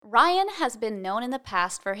Ryan has been known in the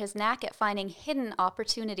past for his knack at finding hidden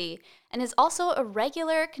opportunity and is also a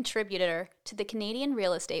regular contributor to the Canadian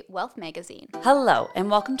Real Estate Wealth magazine. Hello,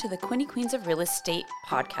 and welcome to the Queenie Queens of Real Estate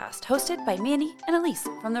podcast, hosted by Mandy and Elise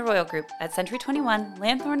from the Royal Group at Century 21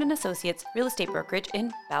 Lanthorne and Associates Real Estate Brokerage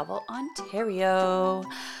in Belleville, Ontario.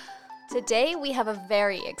 Today, we have a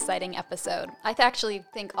very exciting episode. I actually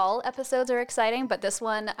think all episodes are exciting, but this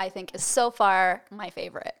one I think is so far my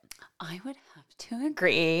favorite. I would have to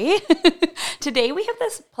agree. Today, we have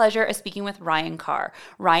this pleasure of speaking with Ryan Carr.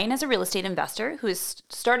 Ryan is a real estate investor who has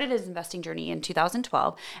started his investing journey in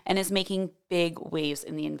 2012 and is making big waves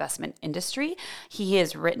in the investment industry. He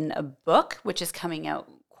has written a book, which is coming out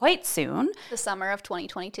quite soon. The summer of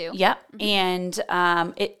 2022. Yep. Mm-hmm. And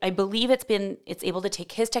I believe it's able to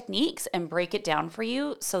take his techniques and break it down for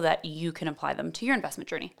you so that you can apply them to your investment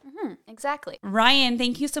journey. Mm-hmm. Exactly. Ryan,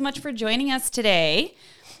 thank you so much for joining us today.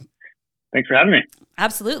 Thanks for having me.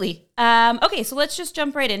 Absolutely. Okay, so let's just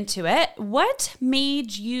jump right into it. What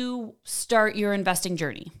made you start your investing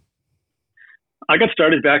journey? I got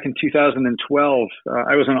started back in 2012.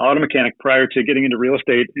 I was an auto mechanic prior to getting into real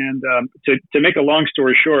estate. And to make a long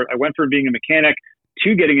story short, I went from being a mechanic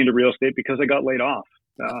to getting into real estate because I got laid off.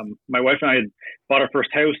 My wife and I had bought our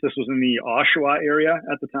first house. This was in the Oshawa area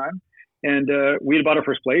at the time. And we had bought our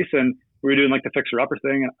first place, and we were doing like the fixer-upper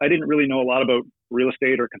thing. I didn't really know a lot about real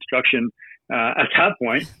estate or construction at that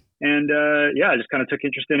point. And I just kind of took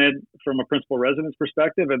interest in it from a principal residence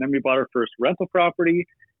perspective. And then we bought our first rental property,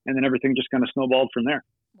 and then everything just kind of snowballed from there.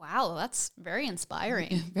 Wow, that's very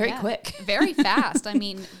inspiring. Very quick. Very fast. I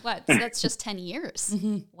mean, that's just 10 years.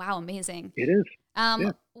 Mm-hmm. Wow, amazing. It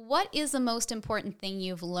is. What is the most important thing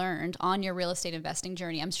you've learned on your real estate investing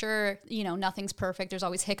journey? I'm sure, nothing's perfect. There's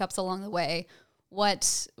always hiccups along the way.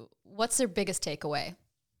 What's their biggest takeaway?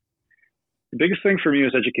 The biggest thing for me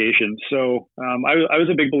was education. So I was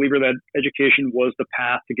a big believer that education was the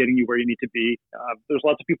path to getting you where you need to be. There's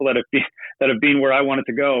lots of people that have been where I wanted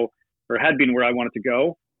to go, or had been where I wanted to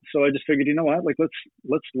go. So I just figured, you know what? Like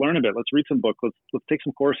let's learn a bit. Let's read some books. Let's take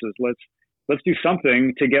some courses. Let's do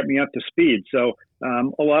something to get me up to speed. So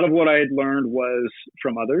a lot of what I had learned was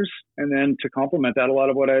from others, and then to complement that, a lot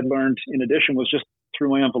of what I had learned in addition was just through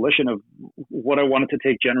my own volition of what I wanted to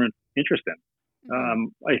take genuine interest in.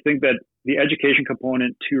 I think that the education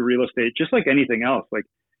component to real estate, just like anything else, like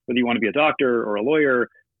whether you want to be a doctor or a lawyer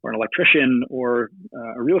or an electrician or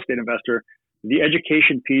a real estate investor, the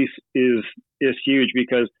education piece is huge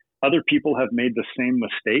because other people have made the same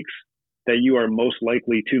mistakes that you are most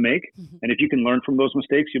likely to make. Mm-hmm. And if you can learn from those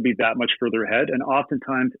mistakes, you'll be that much further ahead. And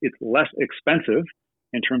oftentimes it's less expensive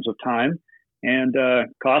in terms of time and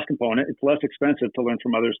cost component. It's less expensive to learn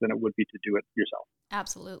from others than it would be to do it yourself.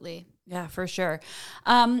 Absolutely. Yeah, for sure.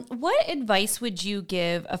 What advice would you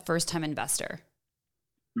give a first-time investor?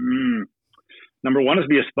 Number one is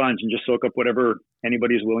be a sponge and just soak up whatever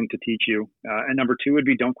anybody is willing to teach you. And number two would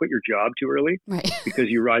be don't quit your job too early, right? Because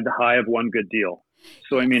you ride the high of one good deal.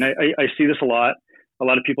 So, I mean, I see this a lot. A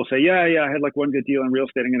lot of people say, yeah, I had like one good deal in real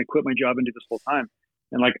estate. I'm going to quit my job and do this full time.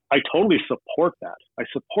 And like, I totally support that. I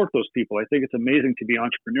support those people. I think it's amazing to be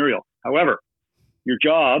entrepreneurial. However, your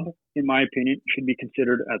job, in my opinion, should be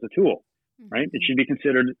considered as a tool, right? It should be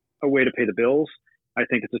considered a way to pay the bills. I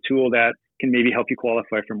think it's a tool that can maybe help you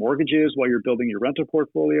qualify for mortgages while you're building your rental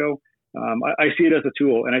portfolio. I see it as a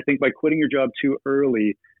tool. And I think by quitting your job too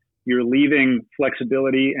early, you're leaving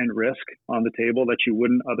flexibility and risk on the table that you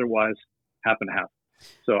wouldn't otherwise happen to have.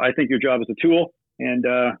 So I think your job is a tool. And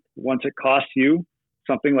once it costs you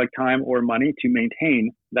something like time or money to maintain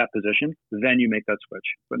that position, then you make that switch,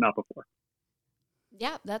 but not before.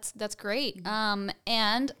 Yeah, that's great.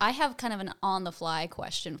 And I have kind of an on-the-fly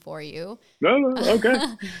question for you. Oh, okay.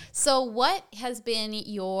 So what has been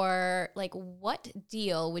what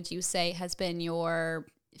deal would you say has been your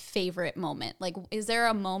favorite moment? Like, is there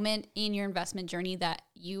a moment in your investment journey that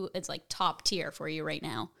it's like top tier for you right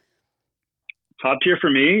now? Top tier for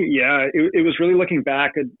me, yeah. It was really looking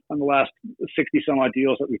back on the last 60 some odd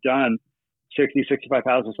deals that we've done, 60, 65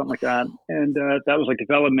 houses, something like that. And that was like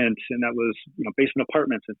development, and that was basement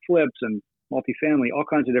apartments and flips and multifamily, all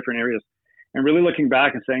kinds of different areas. And really looking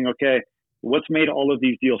back and saying, okay, what's made all of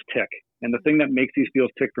these deals tick? And the thing that makes these deals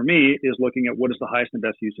tick for me is looking at what is the highest and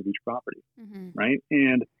best use of each property, right?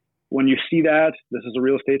 And when you see that, this is a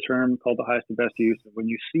real estate term called the highest and best use. When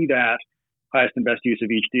you see that highest and best use of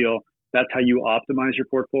each deal, that's how you optimize your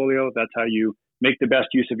portfolio. That's how you make the best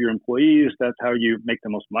use of your employees. That's how you make the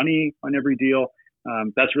most money on every deal.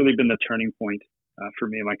 That's really been the turning point for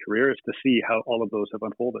me in my career, is to see how all of those have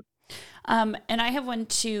unfolded. And I have one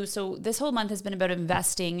too. So this whole month has been about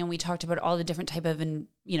investing, and we talked about all the different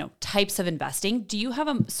types of investing. Do you have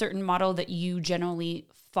a certain model that you generally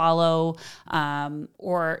follow,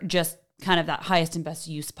 or just kind of that highest and best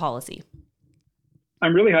use policy?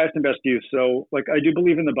 I'm really highest and best use. So like, I do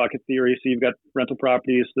believe in the bucket theory. So you've got rental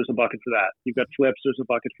properties, there's a bucket for that. You've got flips, there's a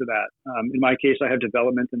bucket for that. In my case, I have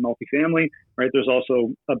development and multifamily, right? There's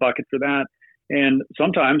also a bucket for that. And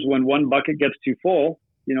sometimes when one bucket gets too full,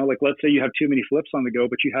 like let's say you have too many flips on the go,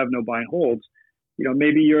 but you have no buy and holds,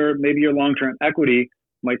 maybe your long-term equity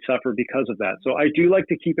might suffer because of that. So I do like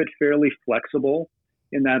to keep it fairly flexible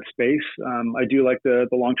in that space. I do like the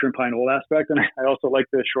long-term buy and hold aspect. And I also like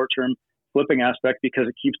the short-term flipping aspect because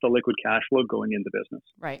it keeps the liquid cash flow going into business.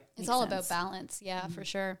 Right. It's all about balance. Yeah, for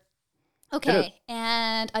sure. Okay.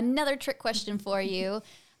 And another trick question for you.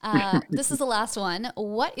 This is the last one.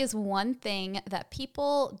 What is one thing that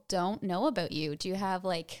people don't know about you? Do you have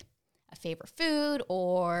like a favorite food,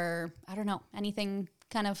 or I don't know, anything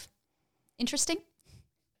kind of interesting?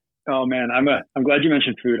 Oh man, I'm glad you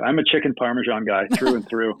mentioned food. I'm a chicken parmesan guy through and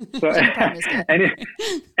through. So anywhere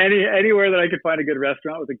that I could find a good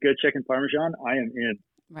restaurant with a good chicken parmesan, I am in.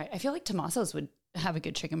 Right. I feel like Tommaso's would have a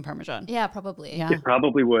good chicken parmesan. Yeah, probably. Yeah. It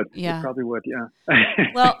probably would. Yeah. It probably would. Yeah.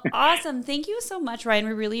 Well, awesome. Thank you so much, Ryan.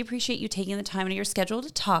 We really appreciate you taking the time out of your schedule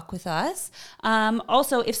to talk with us.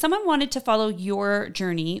 Also, if someone wanted to follow your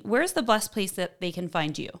journey, where's the best place that they can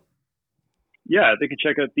find you? Yeah, they can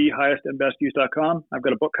check out thehighestandbestuse.com. I've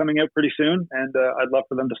got a book coming out pretty soon, and I'd love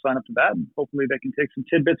for them to sign up to that, and hopefully they can take some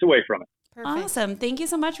tidbits away from it. Perfect. Awesome. Thank you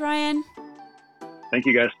so much, Ryan. Thank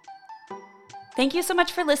you, guys. Thank you so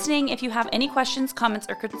much for listening. If you have any questions, comments,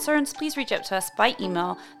 or concerns, please reach out to us by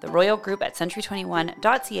email,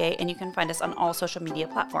 theroyalgroup@century21.ca, and you can find us on all social media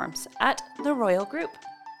platforms at The Royal Group.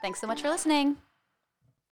 Thanks so much for listening.